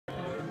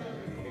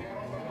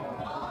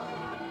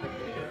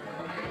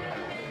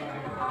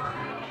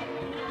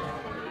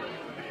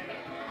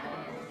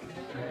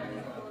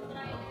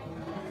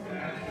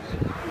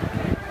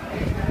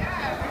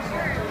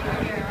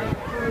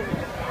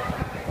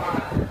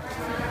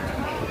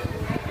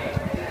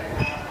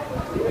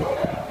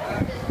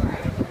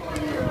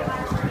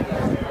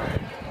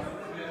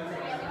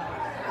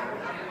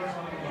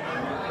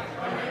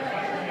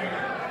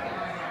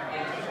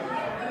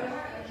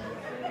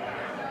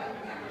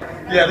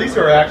Yeah, these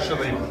are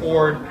actually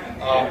poured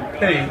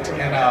paint,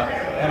 and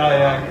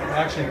I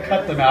actually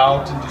cut them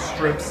out into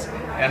strips,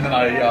 and then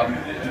I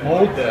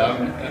mold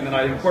them, and then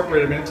I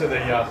incorporate them into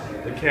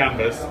the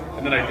canvas,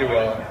 and then I do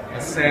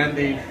a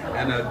sanding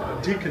and a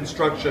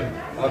deconstruction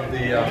of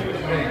the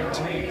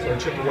paint, so I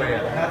chip away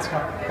at it. And that's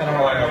kind of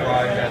how I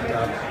arrive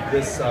at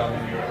this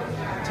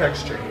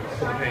texture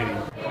for the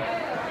painting.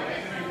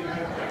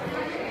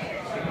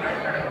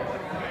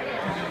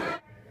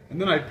 And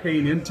then I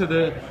paint into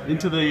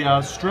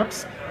the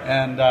strips,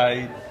 and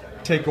I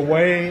take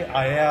away,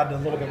 I add a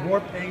little bit more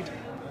paint.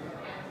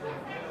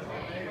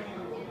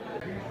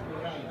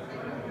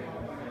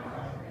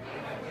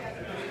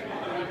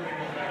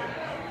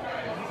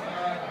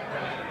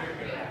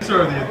 These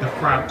are the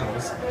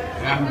fractals,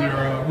 and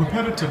they're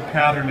repetitive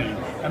patterning.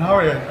 And how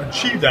I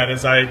achieve that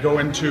is I go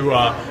into,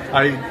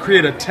 I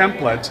create a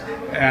template,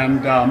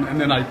 and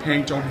then I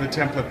paint over the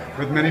template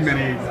with many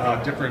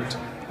different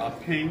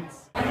paints.